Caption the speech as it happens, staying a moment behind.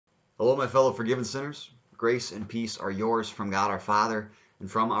Hello, my fellow forgiven sinners. Grace and peace are yours from God our Father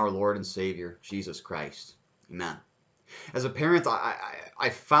and from our Lord and Savior, Jesus Christ. Amen. As a parent, I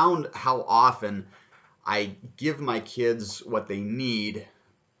found how often I give my kids what they need,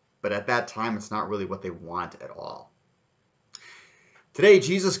 but at that time, it's not really what they want at all. Today,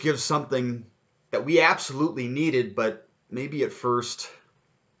 Jesus gives something that we absolutely needed, but maybe at first,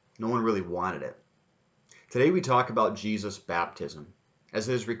 no one really wanted it. Today, we talk about Jesus' baptism, as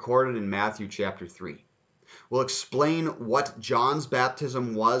it is recorded in Matthew chapter 3. We'll explain what John's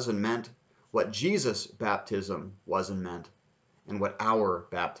baptism was and meant, what Jesus' baptism was and meant, and what our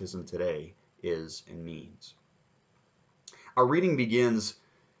baptism today is and means. Our reading begins,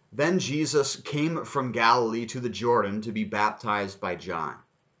 "Then Jesus came from Galilee to the Jordan to be baptized by John."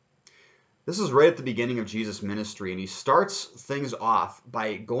 This is right at the beginning of Jesus' ministry, and he starts things off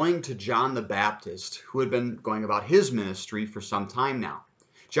by going to John the Baptist, who had been going about his ministry for some time now.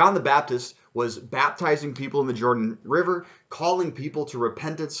 John the Baptist was baptizing people in the Jordan River, calling people to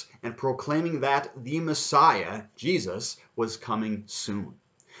repentance, and proclaiming that the Messiah, Jesus, was coming soon.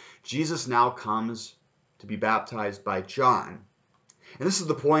 Jesus now comes to be baptized by John. And this is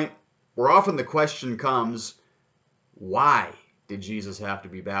the point where often the question comes, why did Jesus have to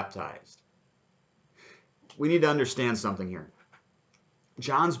be baptized? We need to understand something here.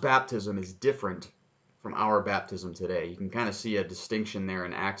 John's baptism is different from our baptism today. You can kind of see a distinction there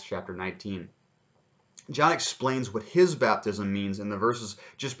in Acts chapter 19. John explains what his baptism means in the verses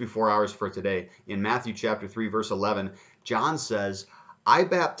just before ours for today. In Matthew chapter 3, verse 11, John says, "I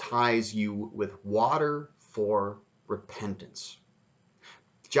baptize you with water for repentance."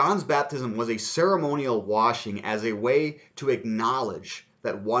 John's baptism was a ceremonial washing as a way to acknowledge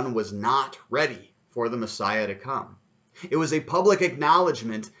that one was not ready for the Messiah to come. It was a public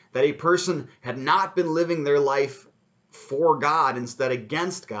acknowledgement that a person had not been living their life for God, instead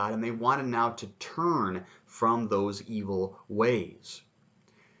against God, and they wanted now to turn from those evil ways.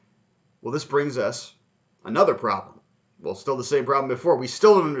 Well, this brings us another problem. Well, still the same problem before. We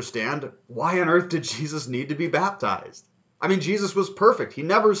still don't understand, why on earth did Jesus need to be baptized? I mean, Jesus was perfect. He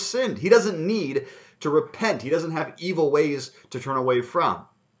never sinned. He doesn't need to repent. He doesn't have evil ways to turn away from.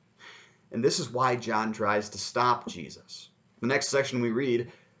 And this is why John tries to stop Jesus. The next section we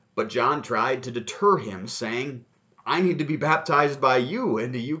read, "But John tried to deter him, saying, 'I need to be baptized by you,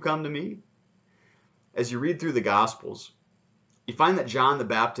 and do you come to me?'" As you read through the Gospels, you find that John the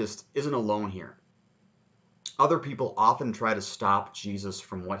Baptist isn't alone here. Other people often try to stop Jesus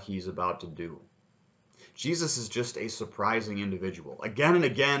from what he's about to do. Jesus is just a surprising individual. Again and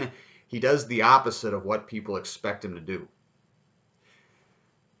again, he does the opposite of what people expect him to do.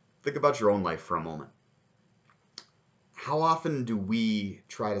 Think about your own life for a moment. How often do we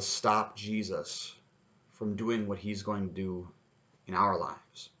try to stop Jesus from doing what he's going to do in our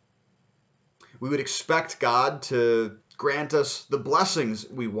lives? We would expect God to grant us the blessings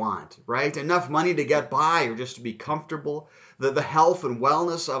we want, right? Enough money to get by or just to be comfortable, the health and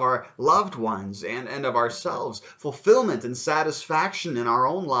wellness of our loved ones and of ourselves, fulfillment and satisfaction in our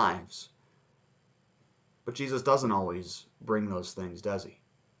own lives. But Jesus doesn't always bring those things, does he?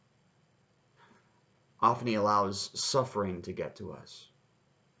 Often he allows suffering to get to us.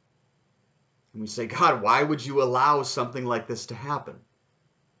 And we say, "God, why would you allow something like this to happen?"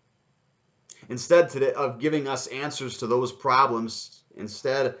 Instead of giving us answers to those problems,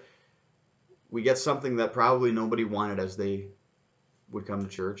 we get something that probably nobody wanted as they would come to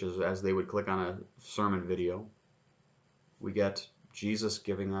church, as they would click on a sermon video. We get Jesus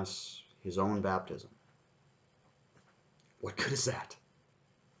giving us his own baptism. What good is that?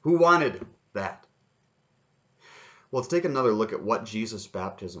 Who wanted that? Well, let's take another look at what Jesus'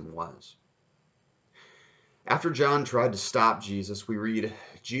 baptism was. After John tried to stop Jesus, we read,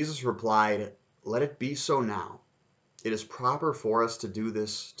 Jesus replied, "Let it be so now. It is proper for us to do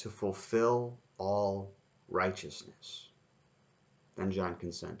this to fulfill all righteousness." Then John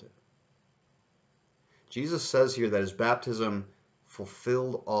consented. Jesus says here that his baptism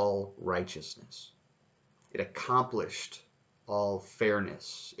fulfilled all righteousness. It accomplished all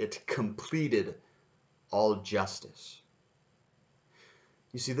fairness. It completed all justice.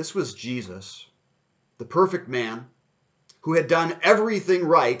 You see, this was Jesus, the perfect man, who had done everything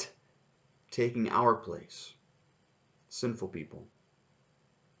right, taking our place, sinful people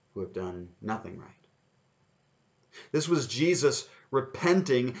who have done nothing right. This was Jesus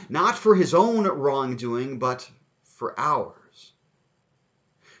repenting, not for his own wrongdoing, but for ours.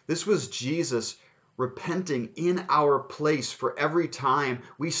 This was Jesus repenting in our place for every time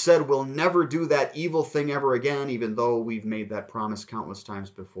we said we'll never do that evil thing ever again, even though we've made that promise countless times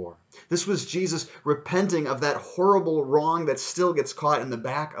before. This was Jesus repenting of that horrible wrong that still gets caught in the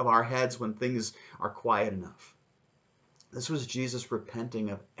back of our heads when things are quiet enough. This was Jesus repenting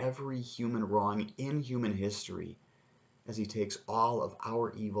of every human wrong in human history as he takes all of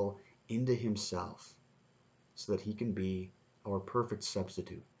our evil into himself so that he can be our perfect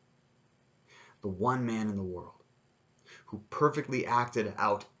substitute. The one man in the world who perfectly acted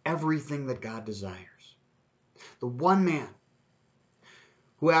out everything that God desires. The one man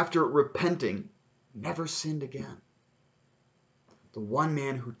who, after repenting, never sinned again. The one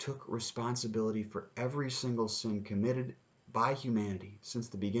man who took responsibility for every single sin committed by humanity since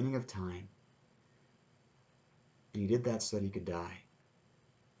the beginning of time. And he did that so that he could die,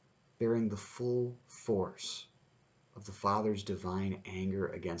 bearing the full force of the Father's divine anger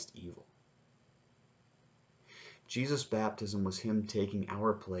against evil. Jesus' baptism was him taking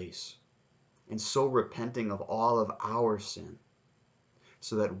our place and so repenting of all of our sin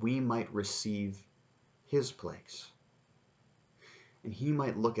so that we might receive his place. And he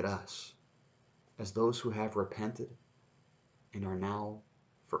might look at us as those who have repented and are now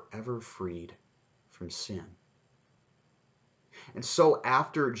forever freed from sin. And so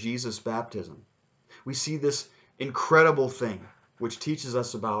after Jesus' baptism, we see this incredible thing which teaches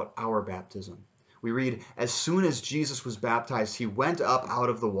us about our baptism. We read, as soon as Jesus was baptized, he went up out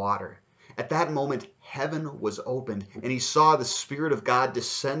of the water. At that moment, heaven was opened, and he saw the Spirit of God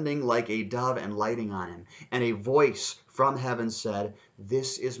descending like a dove and lighting on him. And a voice from heaven said,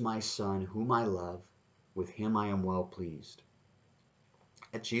 "This is my Son, whom I love. With him I am well pleased."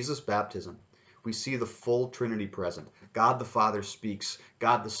 At Jesus' baptism, we see the full Trinity present. God the Father speaks.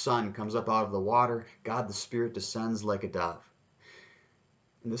 God the Son comes up out of the water. God the Spirit descends like a dove.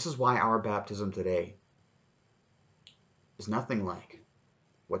 And this is why our baptism today is nothing like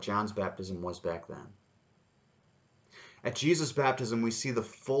what John's baptism was back then. At Jesus' baptism, we see the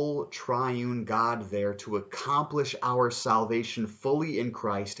full triune God there to accomplish our salvation fully in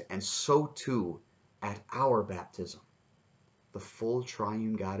Christ, and so too at our baptism. The full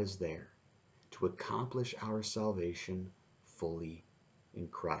triune God is there to accomplish our salvation fully in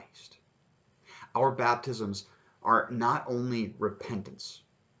Christ. Our baptisms are not only repentance.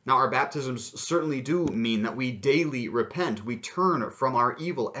 Now, our baptisms certainly do mean that we daily repent. We turn from our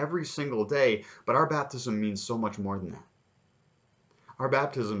evil every single day, but our baptism means so much more than that. Our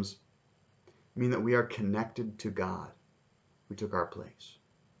baptisms mean that we are connected to God who took our place.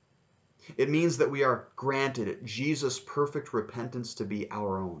 It means that we are granted Jesus' perfect repentance to be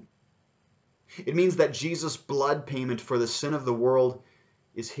our own. It means that Jesus' blood payment for the sin of the world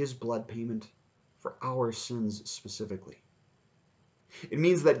is his blood payment for our sins specifically. It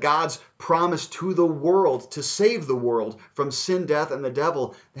means that God's promise to the world to save the world from sin, death, and the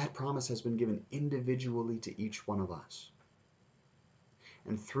devil, that promise has been given individually to each one of us.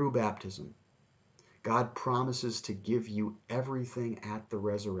 And through baptism, God promises to give you everything at the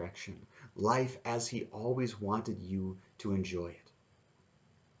resurrection, life as he always wanted you to enjoy it.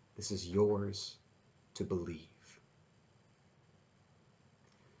 This is yours to believe.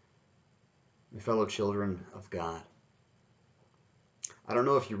 My fellow children of God, I don't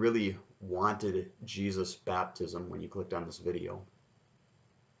know if you really wanted Jesus' baptism when you clicked on this video.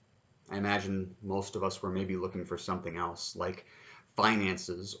 I imagine most of us were maybe looking for something else, like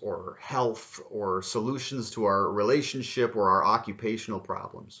finances or health or solutions to our relationship or our occupational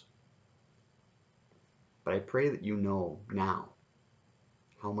problems. But I pray that you know now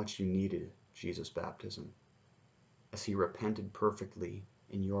how much you needed Jesus' baptism as he repented perfectly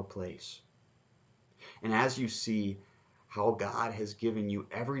in your place. And as you see how God has given you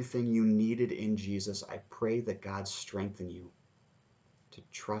everything you needed in Jesus, I pray that God strengthen you to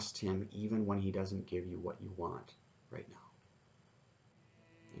trust him even when he doesn't give you what you want right now.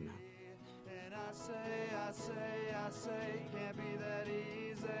 Amen. And I say, can't be that easy.